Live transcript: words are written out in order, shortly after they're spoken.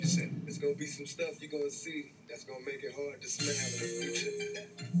gonna be some stuff you're gonna see that's gonna make it hard to smile in the future. But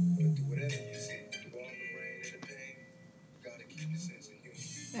through whatever you see, through all the rain and the pain, you gotta keep your sense of humor.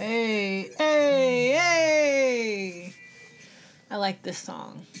 Hey, hey, hey! I like this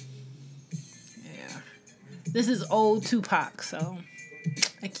song. Yeah. This is old Tupac, so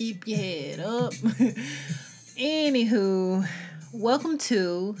I keep your head up. Anywho, welcome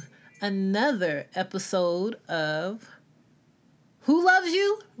to another episode of Who Loves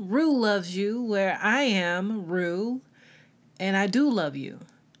You? Rue Loves You, where I am Rue, and I do love you.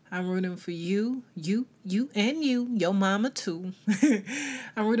 I'm rooting for you, and you, your mama too.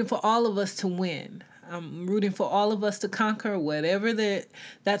 I'm rooting for all of us to win. I'm rooting for all of us to conquer whatever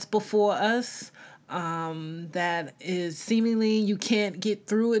that's before us. That is seemingly you can't get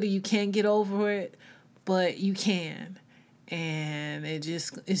through it or you can't get over it, but you can. And it's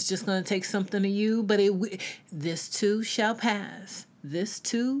just going to take something of you, but this too shall pass. This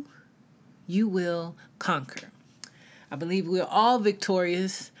too you will conquer. I believe we're all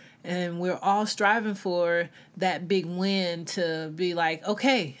victorious and we're all striving for that big win to be like,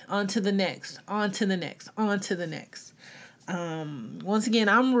 okay, on to the next, on to the next, on to the next. Once again,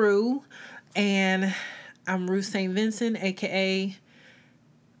 I'm Rue, and I'm Rue St. Vincent, a.k.a.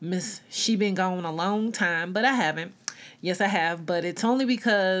 Miss She Been Gone a long time, but I haven't. Yes, I have, but it's only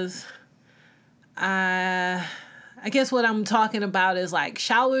because I guess what I'm talking about is like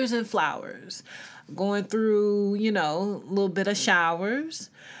showers and flowers. Going through, a little bit of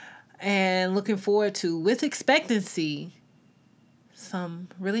showers and looking forward to, with expectancy, some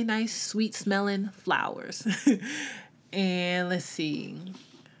really nice, sweet smelling flowers. And let's see.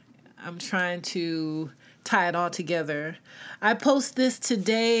 I'm trying to tie it all together. I post this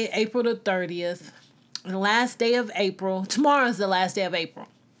today, April the 30th, the last day of April. Tomorrow's the last day of April.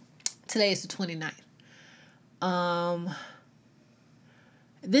 Today is the 29th.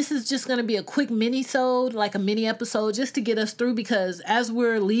 This is just going to be a quick mini-sode, like a mini episode, just to get us through, because as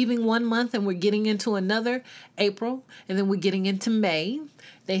we're leaving one month and we're getting into another, April, and then we're getting into May,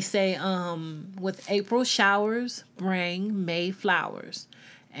 they say with April showers bring May flowers.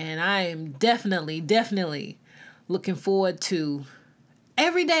 And I am definitely looking forward to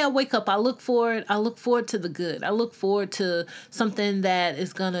every day I wake up. I look forward to the good. I look forward to something that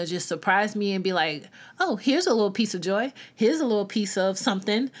is going to just surprise me and be like, oh, here's a little piece of joy. Here's a little piece of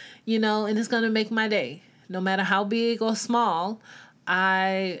something, and it's going to make my day. No matter how big or small,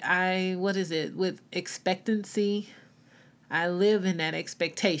 with expectancy, I live in that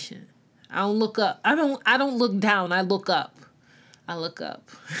expectation. I don't look up. I don't look down. I look up.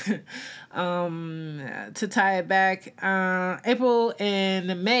 To tie it back, April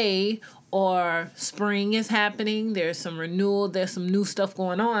and May, or spring, is happening. There's some renewal. There's some new stuff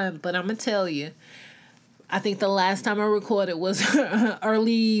going on. But I'm going to tell you, I think the last time I recorded was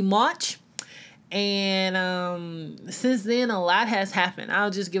early March. And since then, a lot has happened.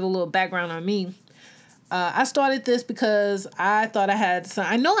 I'll just give a little background on me. I started this because I thought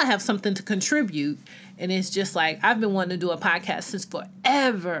I know I have something to contribute. And it's just like, I've been wanting to do a podcast since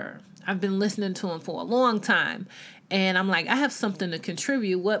forever. I've been listening to them for a long time. And I'm like, I have something to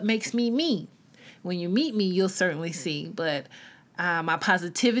contribute. What makes me me? When you meet me, you'll certainly see. But my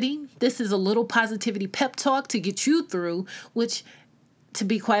positivity, this is a little positivity pep talk to get you through, which, to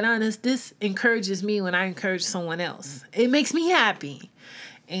be quite honest, this encourages me when I encourage someone else. It makes me happy.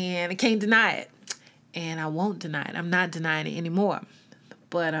 And I can't deny it. And I won't deny it. I'm not denying it anymore.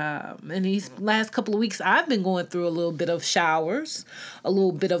 But in these last couple of weeks, I've been going through a little bit of showers, a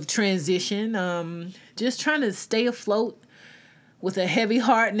little bit of transition, just trying to stay afloat with a heavy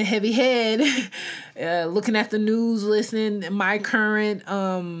heart and a heavy head, looking at the news, listening to my current,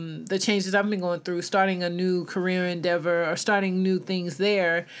 the changes I've been going through, starting a new career endeavor or starting new things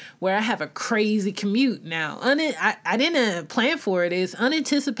there, where I have a crazy commute now. I didn't plan for it. It's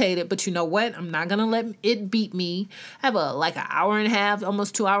unanticipated, but you know what? I'm not going to let it beat me. I have an hour and a half,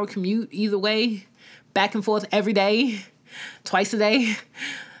 almost 2 hour commute either way, back and forth every day, twice a day.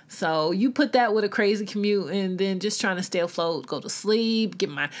 So you put that with a crazy commute, and then just trying to stay afloat, go to sleep, get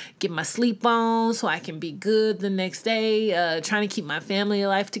my sleep on so I can be good the next day, trying to keep my family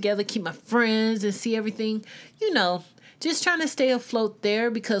life together, keep my friends, and see everything, just trying to stay afloat there,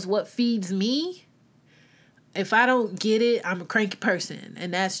 because what feeds me, if I don't get it, I'm a cranky person.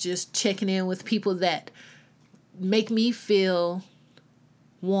 And that's just checking in with people that make me feel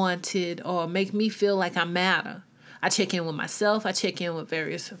wanted or make me feel like I matter. I check in with myself. I check in with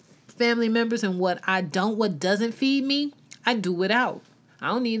various family members, and what doesn't feed me, I do without. I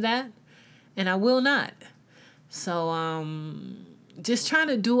don't need that, and I will not. So, just trying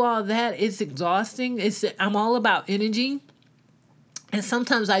to do all that, it's exhausting. I'm all about energy. And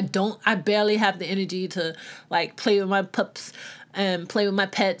sometimes I barely have the energy to like play with my pups and play with my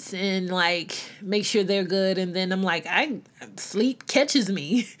pets and like make sure they're good. And then I'm like, sleep catches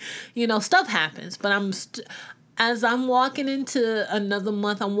me, stuff happens. But as I'm walking into another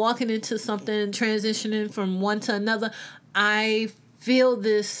month, I'm walking into something, transitioning from one to another. I feel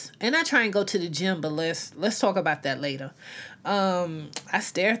this, and I try and go to the gym, but let's talk about that later. I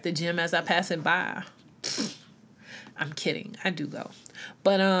stare at the gym as I pass it by. I'm kidding. I do go.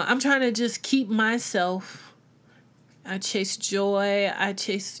 But I'm trying to just keep myself. I chase joy. I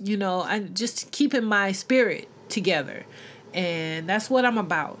just keeping my spirit together. And that's what I'm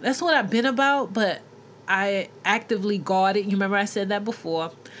about. That's what I've been about, but I actively guard it. You remember I said that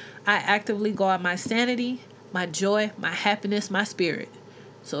before. I actively guard my sanity, my joy, my happiness, my spirit.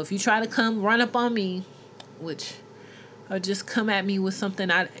 So if you try to come run up on me, or just come at me with something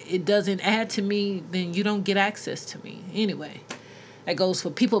it doesn't add to me, then you don't get access to me. Anyway, that goes for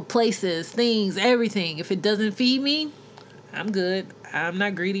people, places, things, everything. If it doesn't feed me, I'm good. I'm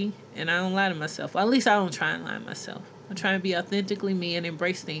not greedy, and I don't lie to myself. Or at least I don't try and lie to myself. I'm trying to be authentically me and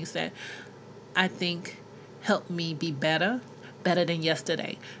embrace things that I think help me be better than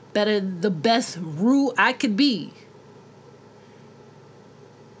yesterday, the best Rue I could be.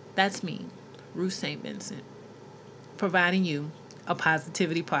 That's me, Rue St. Vincent, providing you a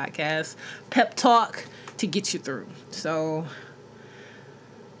positivity podcast, pep talk to get you through. So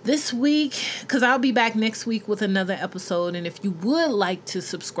this week, because I'll be back next week with another episode, and if you would like to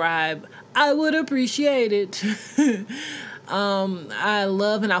subscribe, I would appreciate it. I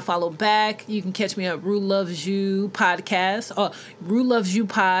love and I'll follow back. You can catch me at Rue Loves You Podcast or Rue Loves You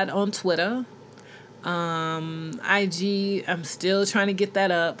Pod on Twitter. IG, I'm still trying to get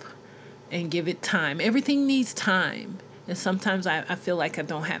that up and give it time. Everything needs time. And sometimes I feel like I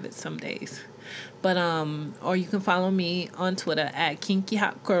don't have it some days. But, or you can follow me on Twitter at Kinky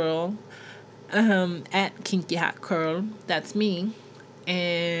Hot Curl. At Kinky Hot Curl. That's me.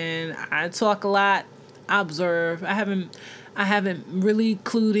 And I talk a lot. I observe. I haven't really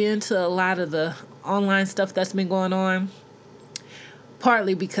clued into a lot of the online stuff that's been going on.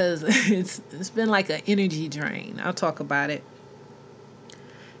 Partly because it's been like an energy drain. I'll talk about it.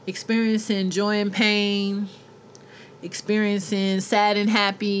 Experiencing joy and pain. Experiencing sad and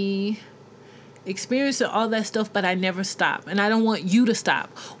happy. Experiencing all that stuff, but I never stop. And I don't want you to stop.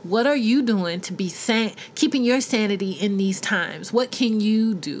 What are you doing to be keeping your sanity in these times? What can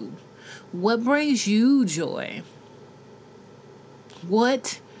you do? What brings you joy?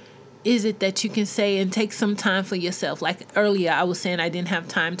 What is it that you can say and take some time for yourself? Like earlier, I was saying I didn't have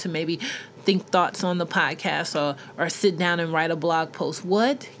time to maybe think thoughts on the podcast or sit down and write a blog post.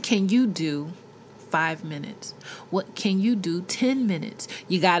 What can you do 5 minutes? What can you do 10 minutes?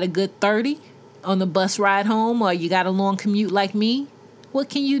 You got a good 30 on the bus ride home, or you got a long commute like me? What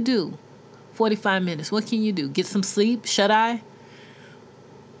can you do? 45 minutes. What can you do? Get some sleep? Shut eye?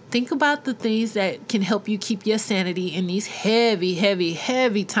 Think about the things that can help you keep your sanity in these heavy, heavy,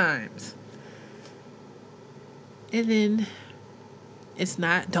 heavy times. And then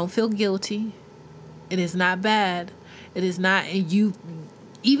don't feel guilty. It is not bad. It is not,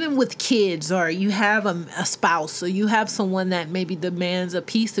 even with kids, or you have a spouse, or you have someone that maybe demands a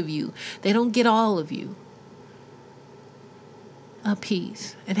piece of you. They don't get all of you. A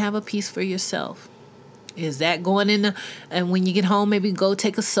piece. And have a piece for yourself. Is that going in and when you get home, maybe go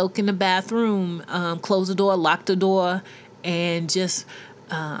take a soak in the bathroom, close the door, lock the door, and just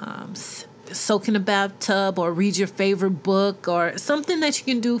soak in the bathtub, or read your favorite book, or something that you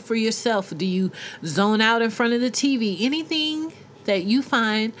can do for yourself. Do you zone out in front of the TV? Anything that you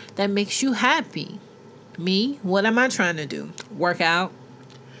find that makes you happy. Me, what am I trying to do? Work out.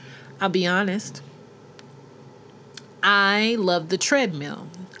 I'll be honest. I love the treadmill.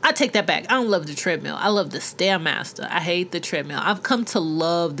 I take that back. I don't love the treadmill. I love the Stairmaster. I hate the treadmill. I've come to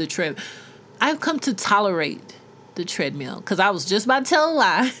love the treadmill. I've come to tolerate the treadmill, because I was just about to tell a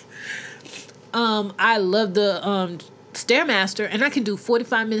lie. I love the Stairmaster, and I can do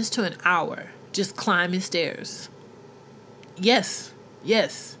 45 minutes to an hour just climbing stairs. Yes.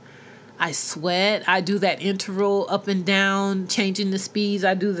 I sweat. I do that interval up and down, changing the speeds.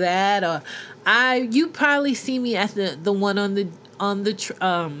 I do that. Or you probably see me at the one on the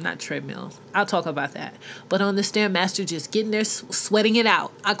not treadmill. I'll talk about that. But on the Stairmaster, just getting there, sweating it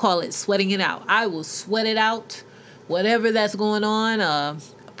out. I call it sweating it out. I will sweat it out, whatever that's going on.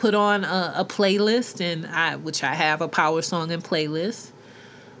 Put on a playlist, which I have a power song and playlist.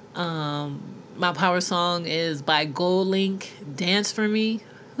 My power song is by GoldLink, Dance For Me.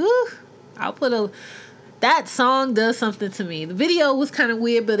 Whew. That song does something to me. The video was kind of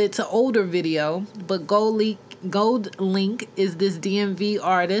weird, but it's an older video. But GoldLink GoldLink is this DMV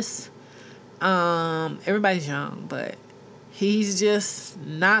artist. Everybody's young, but he's just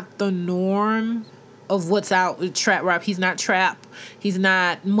not the norm of what's out with trap rap. He's not trap. He's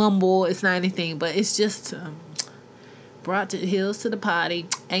not mumble. It's not anything, but it's just brought the heels to the party.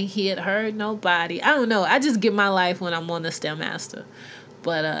 Ain't hit hurt nobody. I don't know. I just get my life when I'm on the Stairmaster.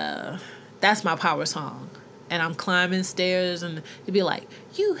 But that's my power song. And I'm climbing stairs and it'd be like,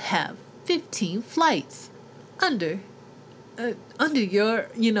 you have 15 flights under your,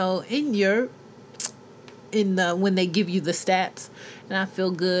 when they give you the stats. And I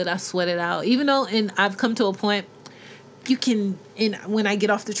feel good. I sweat it out. Even though, and I've come to a point, when I get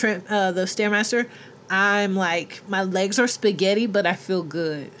off the Stairmaster, I'm like, my legs are spaghetti, but I feel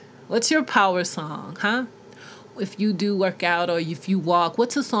good. What's your power song, huh? If you do work out or if you walk,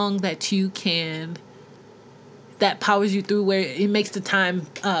 what's a song that that powers you through where it makes the time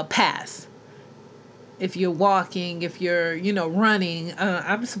pass? If you're walking, if you're, running.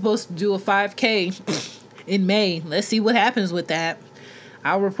 I'm supposed to do a 5K in May. Let's see what happens with that.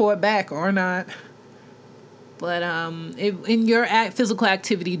 I'll report back or not. But in your physical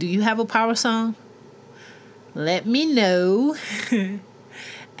activity, do you have a power song? Let me know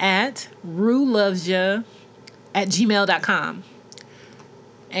at rulovesya@gmail.com.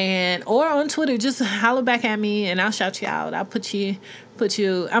 Or on Twitter, just holler back at me and I'll shout you out. I'll put you.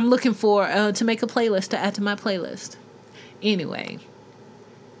 I'm looking for to make a playlist to add to my playlist. Anyway,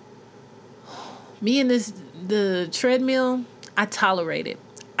 me and the treadmill, I tolerate it.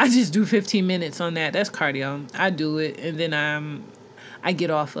 I just do 15 minutes on that. That's cardio. I do it and then I get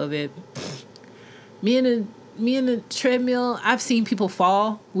off of it. Me and the treadmill, I've seen people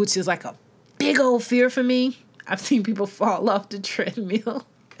fall, which is like a big old fear for me. I've seen people fall off the treadmill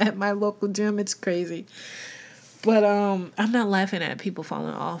at my local gym. It's crazy. But I'm not laughing at people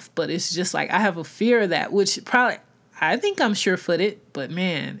falling off, but it's just like I have a fear of that, which probably, I think I'm sure-footed, but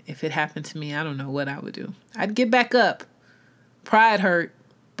man, if it happened to me, I don't know what I would do. I'd get back up. Pride hurt,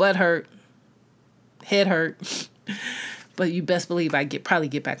 butt hurt, head hurt. But you best believe I'd probably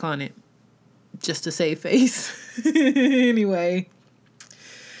get back on it just to save face. Anyway,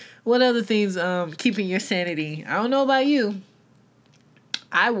 what other things keeping your sanity? I don't know about you.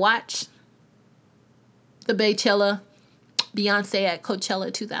 I watched the Beyonce at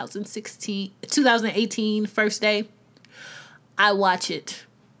Coachella 2018 first day. I watch it.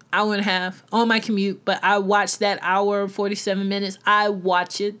 Hour and a half on my commute, but I watch that hour 47 minutes. I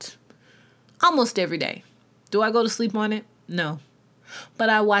watch it almost every day. Do I go to sleep on it? No. But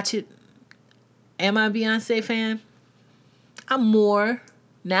I watch it. Am I a Beyonce fan? I'm more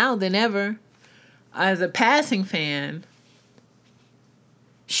now than ever. As a passing fan,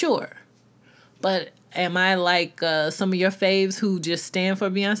 sure. But am I like some of your faves who just stand for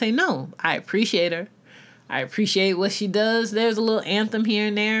Beyonce? No. I appreciate her. I appreciate what she does. There's a little anthem here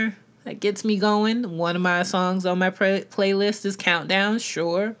and there that gets me going. One of my songs on my playlist is Countdown,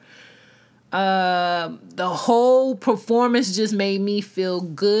 sure. The whole performance just made me feel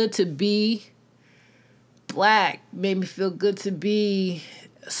good to be Black, made me feel good to be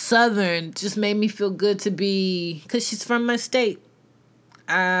Southern, just made me feel good to be, because she's from my state.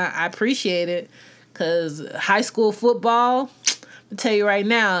 I appreciate it, because high school football, I'll tell you right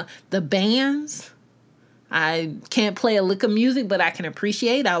now, the bands, I can't play a lick of music, but I can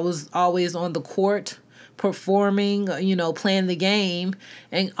appreciate. I was always on the court performing, playing the game,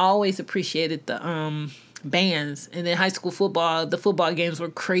 and always appreciated the bands. And then high school football, the football games were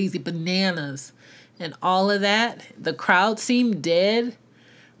crazy bananas. And all of that, the crowd seemed dead,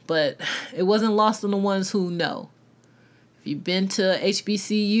 but it wasn't lost on the ones who know. If you've been to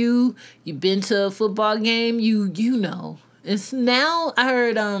HBCU, you've been to a football game, you know. It's now, I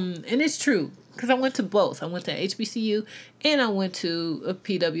heard, and it's true, because I went to both. I went to HBCU and I went to a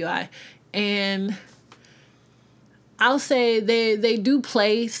PWI. And I'll say they do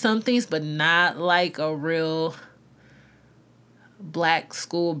play some things, but not like a real Black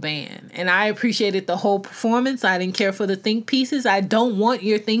school band. And I appreciated the whole performance. I didn't care for the think pieces. I don't want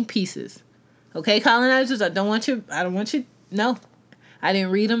your think pieces. Okay, colonizers, I don't want you, no. I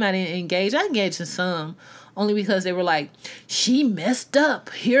didn't read them. I didn't engage. I engaged in some, only because they were like, she messed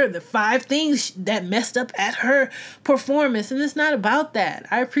up. Here are the 5 things that messed up at her performance. And it's not about that.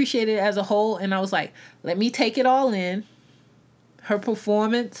 I appreciate it as a whole. And I was like, let me take it all in. Her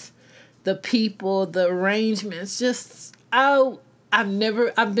performance, the people, the arrangements, just, I've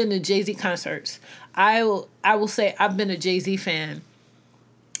been to Jay-Z concerts. I will say I've been a Jay-Z fan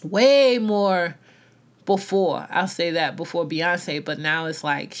way more before. I'll say that before Beyonce, but now it's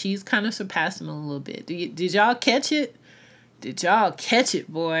like she's kind of surpassed him a little bit. Did y'all catch it? Did y'all catch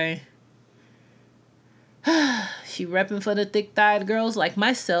it, boy? She repping for the thick-thighed girls like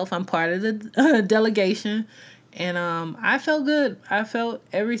myself. I'm part of the delegation. And I felt good. I felt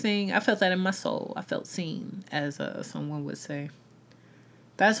everything. I felt that in my soul. I felt seen, as someone would say.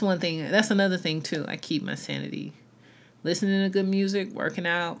 That's one thing. That's another thing, too. I keep my sanity. Listening to good music, working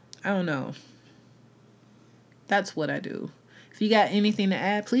out. I don't know. That's what I do. If you got anything to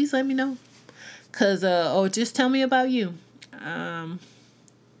add, please let me know. Because, or just tell me about you.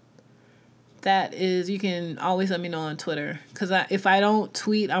 That is, you can always let me know on Twitter. Because if I don't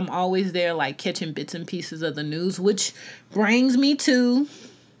tweet, I'm always there, like, catching bits and pieces of the news. Which brings me to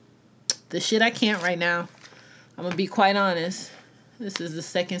the shit I can't right now. I'm going to be quite honest. This is the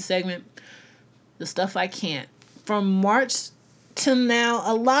second segment. The stuff I can't. From March till now,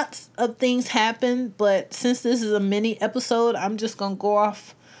 a lot of things happened. But since this is a mini episode, I'm just going to go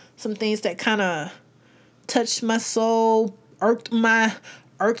off some things that kind of touched my soul, irked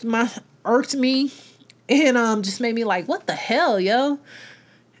me, and just made me like, what the hell, yo?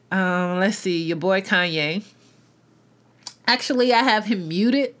 Let's see, your boy Kanye. Actually, I have him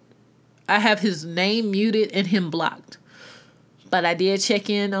muted. I have his name muted and him blocked. But I did check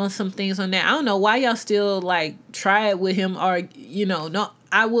in on some things on that. I don't know why y'all still like try it with him, or no.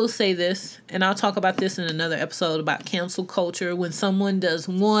 I will say this, and I'll talk about this in another episode about cancel culture. When someone does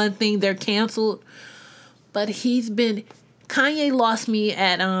one thing, they're canceled. But Kanye lost me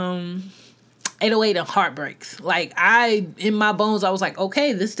at 808 and Heartbreaks. Like, in my bones, I was like,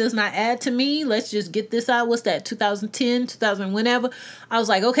 okay, this does not add to me. Let's just get this out. What's that, 2010, 2000, whenever? I was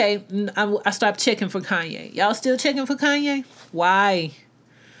like, okay, I stopped checking for Kanye. Y'all still checking for Kanye? Why?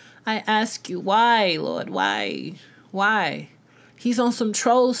 I ask you, why, Lord? Why? Why? He's on some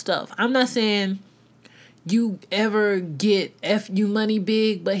troll stuff. I'm not saying you ever get FU money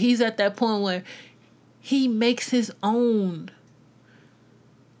big, but he's at that point where he makes his own.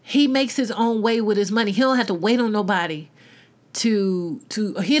 He makes his own way with his money. He don't have to wait on nobody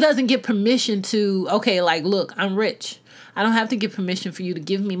he doesn't get permission to, okay, like, look, I'm rich. I don't have to get permission for you to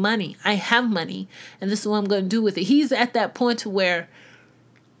give me money. I have money, and this is what I'm going to do with it. He's at that point to where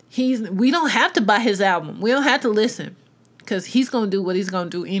we don't have to buy his album. We don't have to listen, because he's going to do what he's going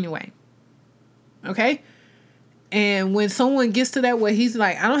to do anyway. Okay? And when someone gets to that where he's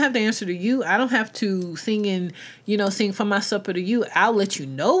like, I don't have to answer to you. I don't have to sing for my supper to you. I'll let you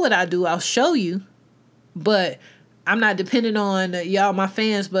know what I do. I'll show you. But I'm not dependent on y'all, my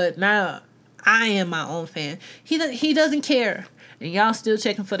fans. But now I am my own fan. He doesn't care. And y'all still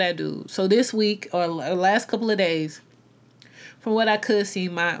checking for that dude. So this week, or last couple of days, from what I could see,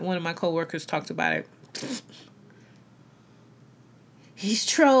 one of my coworkers talked about it. He's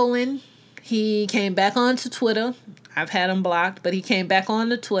trolling. He came back onto Twitter. I've had him blocked, but he came back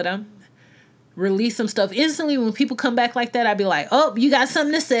onto Twitter. Released some stuff. Instantly, when people come back like that, I'd be like, oh, you got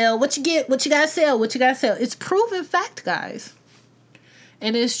something to sell. What you get? What you got to sell? What you got to sell? It's proven fact, guys.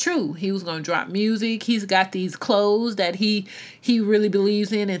 And it's true. He was going to drop music. He's got these clothes that he really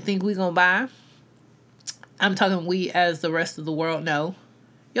believes in and think we're going to buy. I'm talking we as the rest of the world know.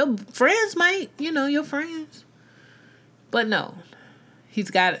 Your friends might, your friends. But no. He's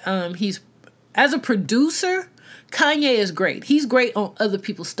got, as a producer, Kanye is great. He's great on other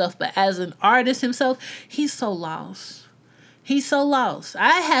people's stuff, but as an artist himself, he's so lost. He's so lost.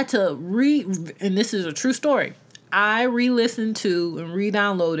 I had to and this is a true story, I re-listened to and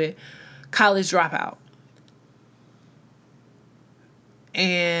re-downloaded College Dropout.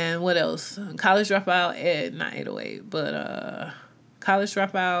 And what else? College Dropout, not 808, but College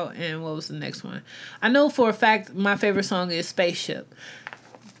Dropout, and what was the next one? I know for a fact my favorite song is Spaceship.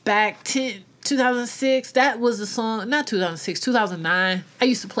 Back 2006, that was the song, not 2006, 2009. I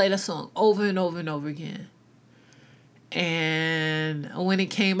used to play that song over and over and over again. And when it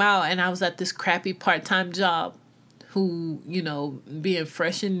came out, and I was at this crappy part-time job, being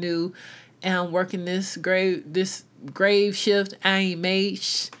fresh and new, and I'm working this grave shift I ain't made.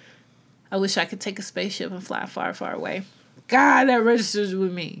 I wish I could take a spaceship and fly far, far away. God, that registers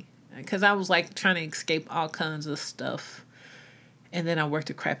with me. Because I was like trying to escape all kinds of stuff. And then I worked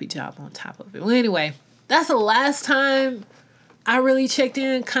a crappy job on top of it. Well, anyway, that's the last time I really checked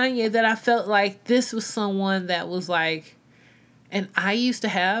in Kanye that I felt like this was someone that was like, and I used to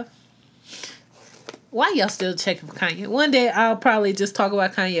have. Why y'all still checking for Kanye? One day I'll probably just talk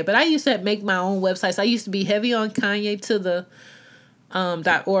about Kanye. But I used to make my own websites. I used to be heavy on Kanye to the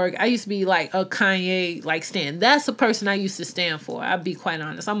 .org. I used to be like a Kanye stan. That's the person I used to stand for. I'll be quite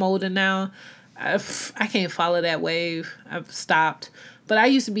honest. I'm older now. I can't follow that wave. I've stopped. But I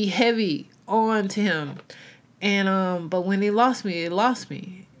used to be heavy on to him. And but when he lost me, it lost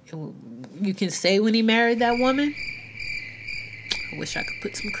me. You can say when he married that woman. I wish I could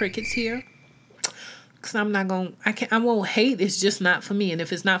put some crickets here. Because I won't hate. It's just not for me. And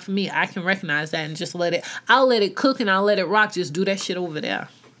if it's not for me, I can recognize that and just I'll let it cook and I'll let it rock. Just do that shit over there.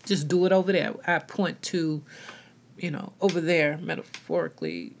 Just do it over there. I point to, over there,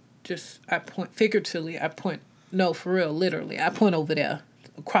 metaphorically. I point figuratively. No, for real, literally. I point over there,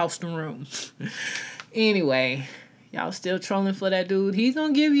 across the room. Anyway, y'all still trolling for that dude. He's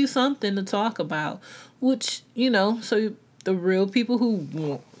going to give you something to talk about. Which, so the real people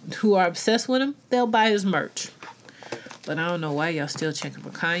who are obsessed with him, they'll buy his merch. But I don't know why y'all still checking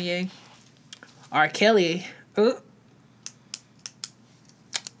for Kanye. R. Kelly.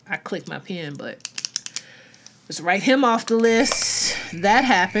 I clicked my pen, but let's write him off the list. That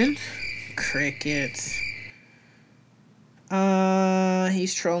happened. Crickets.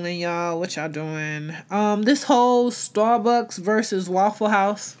 He's trolling y'all. What y'all doing? This whole Starbucks versus Waffle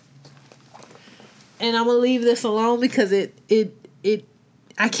House. And I'm gonna leave this alone because it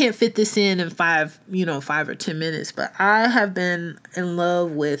I can't fit this in 5 or 10 minutes, but I have been in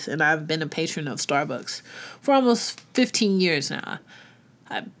love with, and I've been a patron of Starbucks for almost 15 years now.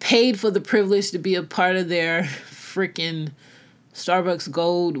 I paid for the privilege to be a part of their freaking Starbucks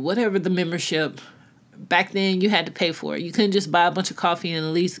Gold, whatever the membership. Back then, you had to pay for it. You couldn't just buy a bunch of coffee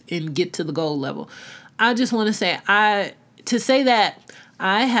and get to the gold level. I just want to say, I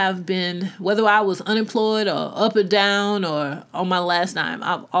have been, whether I was unemployed or up or down or on my last dime,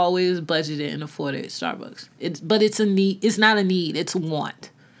 I've always budgeted and afforded Starbucks. But it's a need. It's not a need. It's a want.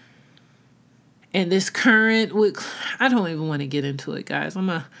 And this current, I don't even want to get into it, guys. I'm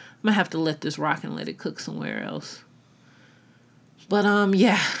gonna have to let this rock and let it cook somewhere else. But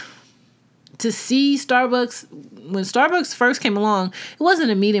yeah, to see Starbucks, when Starbucks first came along, it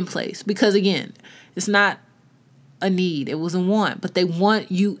wasn't a meeting place because again, it's not a need. It was a want, but they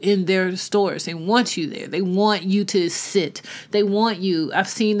want you in their stores. They want you there. They want you to sit. They want you. I've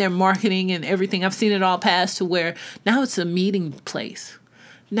seen their marketing and everything. I've seen it all pass to where now it's a meeting place.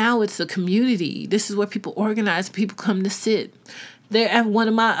 Now it's a community. This is where people organize. People come to sit. There at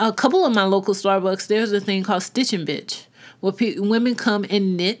a couple of my local Starbucks, there's a thing called Stitch and Bitch, where women come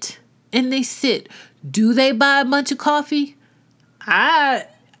and knit and they sit. Do they buy a bunch of coffee?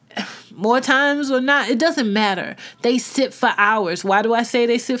 More times or not, it doesn't matter. They sit for hours. Why do I say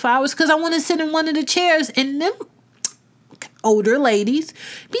they sit for hours? Because I want to sit in one of the chairs and them older ladies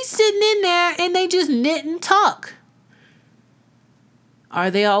be sitting in there and they just knit and talk. Are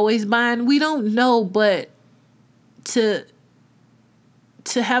they always buying? We don't know, but to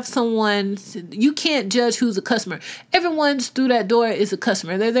have someone, you can't judge who's a customer. Everyone's through that door is a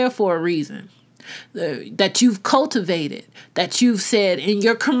customer. They're there for a reason. That you've cultivated, that you've said in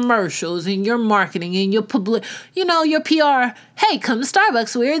your commercials, in your marketing, in your public, your PR, hey, come to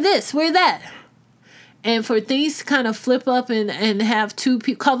Starbucks, wear this, wear that. And for things to kind of flip up and have two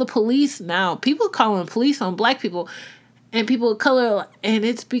people call the police now, people calling police on black people and people of color, and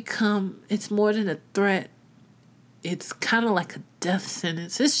it's more than a threat. It's kind of like a death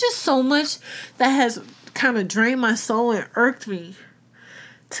sentence. It's just so much that has kind of drained my soul and irked me.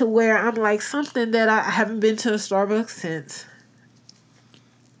 To where I'm like something that I haven't been to a Starbucks since.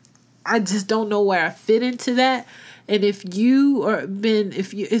 I just don't know where I fit into that. And if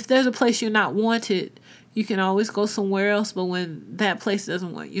there's a place you're not wanted, you can always go somewhere else. But when that place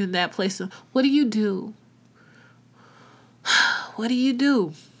doesn't want you, in that place, what do you do? What do you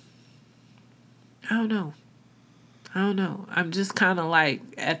do? I don't know. I'm just kind of like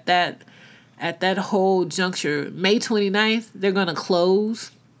at that whole juncture. May 29th, they're going to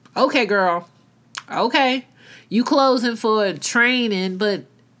close. Okay, girl. Okay. You closing for training, but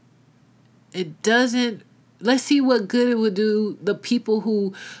it doesn't. Let's see what good it would do the people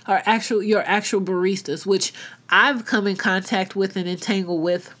who are your actual baristas, which I've come in contact with and entangled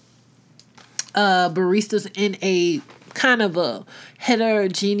with baristas in a kind of a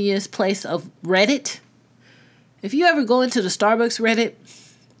heterogeneous place of Reddit. If you ever go into the Starbucks Reddit,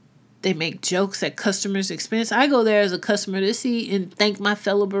 they make jokes at customers' expense. I go there as a customer to see and thank my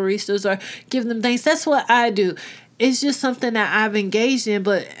fellow baristas or give them thanks. That's what I do. It's just something that I've engaged in.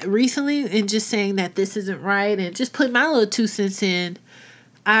 But recently, in just saying that this isn't right and just put my little 2 cents in,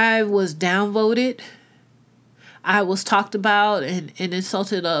 I was downvoted. I was talked about and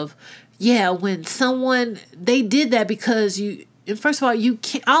insulted of, when they did that because and first of all, you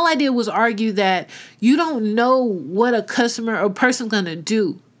can't. All I did was argue that you don't know what a customer or person's going to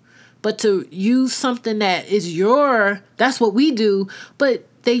do. But to use something that is that's what we do, but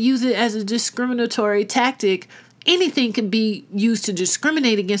they use it as a discriminatory tactic. Anything can be used to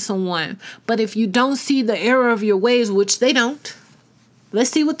discriminate against someone. But if you don't see the error of your ways, which they don't,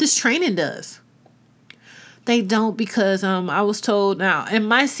 let's see what this training does. They don't, because I was told, now in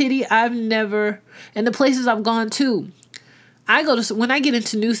my city, I've never, in the places I've gone to, I go to, when I get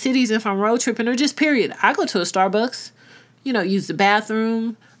into new cities, if I'm road tripping or just period, I go to a Starbucks, use the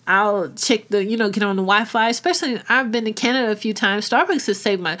bathroom. I'll check the, get on the Wi-Fi. Especially, I've been to Canada a few times. Starbucks has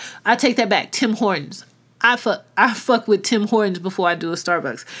saved I take that back. Tim Hortons. I fuck with Tim Hortons before I do a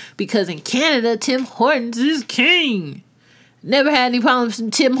Starbucks, because in Canada, Tim Hortons is king. Never had any problems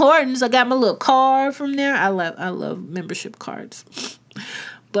from Tim Hortons. I got my little card from there. I love membership cards.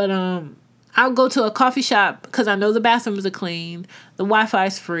 But I'll go to a coffee shop because I know the bathrooms are clean, the Wi-Fi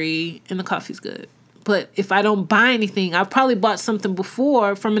is free, and the coffee's good. But if I don't buy anything, I've probably bought something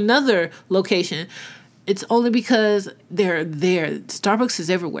before from another location. It's only because they're there. Starbucks is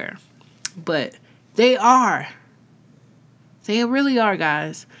everywhere. But they are. They really are,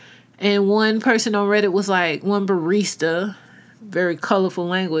 guys. And one person on Reddit was like, one barista, very colorful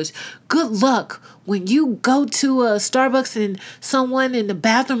language, good luck when you go to a Starbucks and someone in the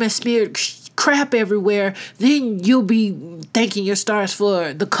bathroom has smeared crap everywhere, then you'll be thanking your stars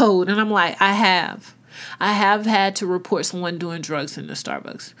for the code. And I'm like, I have had to report someone doing drugs in the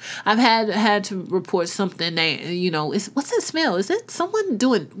Starbucks. I've had to report something what's that smell? Is it someone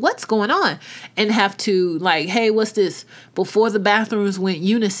doing, what's going on? And have to like, hey, what's this? Before the bathrooms went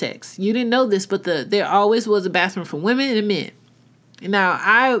unisex. You didn't know this, but there always was a bathroom for women and men. Now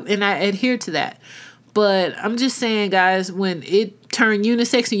I adhere to that. But I'm just saying, guys, when it turned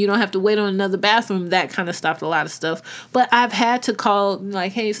unisex and you don't have to wait on another bathroom, that kind of stopped a lot of stuff. But I've had to call,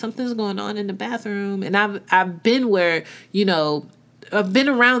 like, hey, something's going on in the bathroom. And I've been where, I've been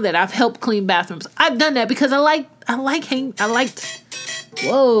around that. I've helped clean bathrooms. I've done that because I liked,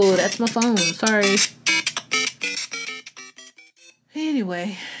 whoa, that's my phone. Sorry.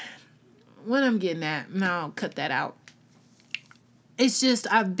 Anyway, what I'm getting at, now I'll cut that out. It's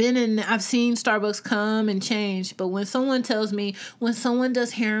just, I've seen Starbucks come and change, but when someone tells me, when someone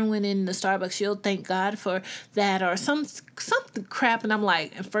does heroin in the Starbucks, you'll thank God for that, or something crap, and I'm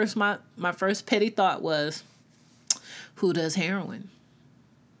like, at first my first petty thought was, who does heroin?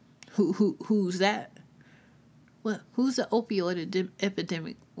 Who's that? Who's the opioid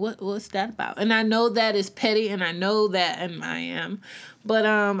epidemic? What's that about? And I know that is petty, and I know that, and I am, but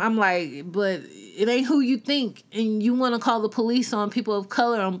I'm like, but it ain't who you think, and you want to call the police on people of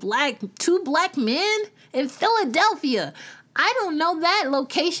color, on two black men in Philadelphia. I don't know that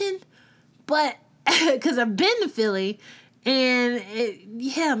location, but because I've been to Philly, and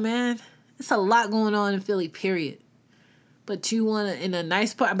yeah, man, it's a lot going on in Philly. Period. But you want to, in a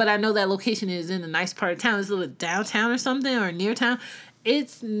nice part, but I know that location is in a nice part of town. It's a little downtown or something, or near town.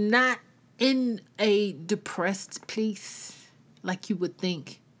 It's not in a depressed place like you would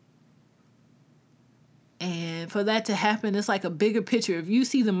think. And for that to happen, it's like a bigger picture. If you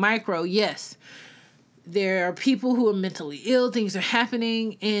see the micro, yes, there are people who are mentally ill, things are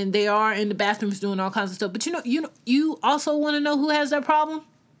happening, and they are in the bathrooms doing all kinds of stuff. But you also want to know who has that problem?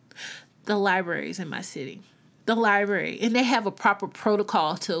 The libraries in my city. The library, and they have a proper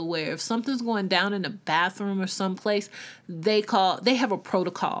protocol to where if something's going down in a bathroom or someplace, they have a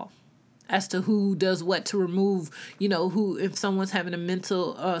protocol as to who does what to remove, who, if someone's having a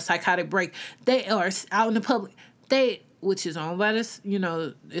mental psychotic break, they are out in the public, which is owned by this,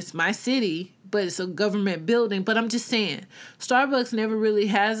 it's my city, but it's a government building. But I'm just saying, Starbucks never really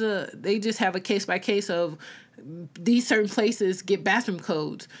they just have a case by case of these certain places get bathroom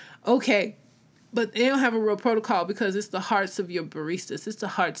codes. Okay. But they don't have a real protocol because it's the hearts of your baristas. It's the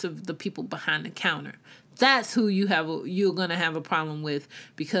hearts of the people behind the counter. That's who you're going to have a problem with,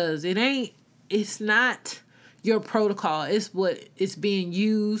 because it's not your protocol. It's what it's being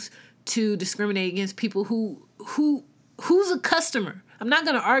used to discriminate against people who's a customer. I'm not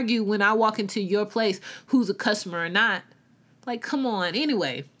going to argue when I walk into your place who's a customer or not. Like, come on.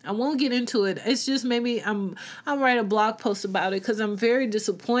 Anyway, I won't get into it. It's just maybe I'll write a blog post about it because I'm very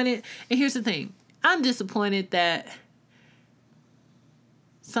disappointed. And here's the thing. I'm disappointed that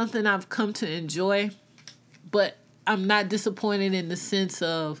something I've come to enjoy, but I'm not disappointed in the sense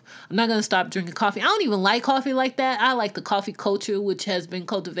of I'm not going to stop drinking coffee. I don't even like coffee like that. I like the coffee culture, which has been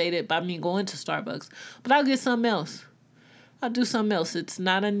cultivated by me going to Starbucks. But I'll get something else. I'll do something else. It's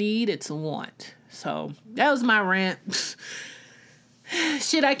not a need, it's a want. So that was my rant.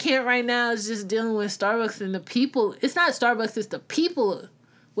 Shit I can't right now is just dealing with Starbucks and the people. It's not Starbucks, it's the people.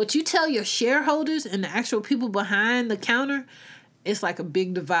 What you tell your shareholders and the actual people behind the counter, it's like a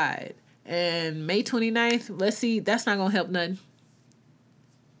big divide. And May 29th, let's see, that's not going to help nothing.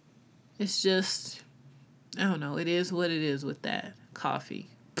 It's just, I don't know, it is what it is with that coffee.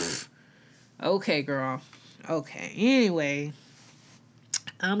 Pfft. Okay, girl. Okay, anyway,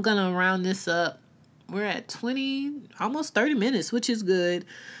 I'm going to round this up We're at 20, almost 30 minutes, which is good.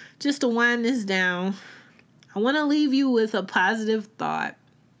 Just to wind this down, I want to leave you with a positive thought.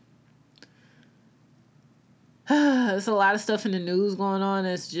 There's a lot of stuff in the news going on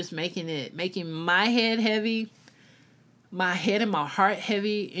that's just making my head heavy, my head and my heart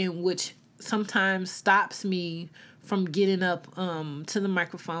heavy, in which sometimes stops me from getting up to the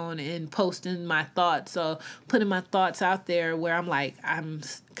microphone and posting my thoughts or putting my thoughts out there, where I'm like, I'm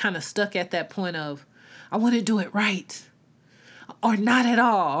kind of stuck at that point of, I want to do it right or not at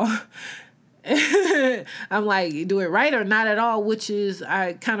all. I'm like, do it right or not at all, which is,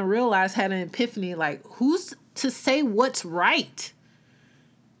 I kind of realized, had an epiphany, like, who's to say what's right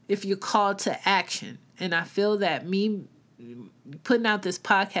if you're called to action? And I feel that me putting out this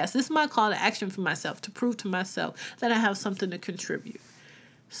podcast, this is my call to action for myself, to prove to myself that I have something to contribute.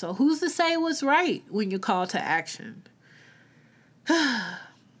 So who's to say what's right when you're called to action?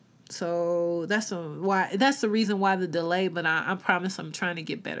 So that's the reason why the delay, but I promise I'm trying to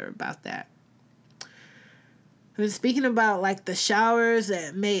get better about that. And speaking about like the showers,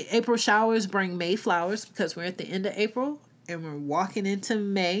 April showers bring May flowers, because we're at the end of April and we're walking into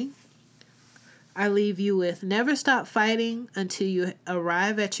May. I leave you with, never stop fighting until you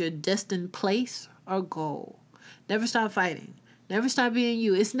arrive at your destined place or goal. Never stop fighting. Never stop being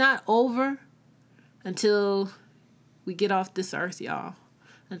you. It's not over until we get off this earth, y'all.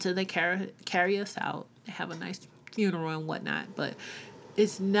 Until they carry us out. They have a nice funeral and whatnot. But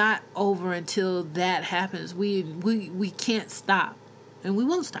it's not over until that happens. We can't stop. And we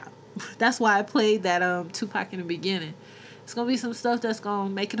won't stop. That's why I played that Tupac in the beginning. It's going to be some stuff that's going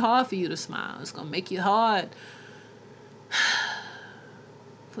to make it hard for you to smile. It's going to make it hard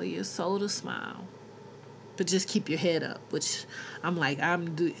for your soul to smile. But just keep your head up, which I'm like,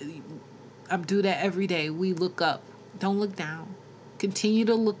 I'm do that every day. We look up. Don't look down. Continue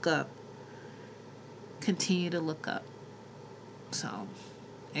to look up. Continue to look up. So,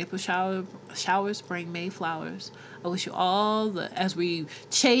 April showers bring May flowers. I wish you all, as we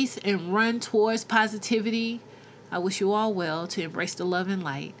chase and run towards positivity, I wish you all well, to embrace the love and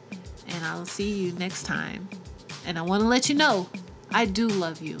light. And I'll see you next time. And I want to let you know, I do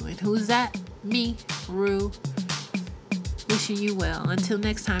love you. And who's that? Me, Rue. Wishing you well. Until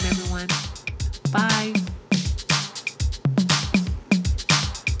next time, everyone. Bye.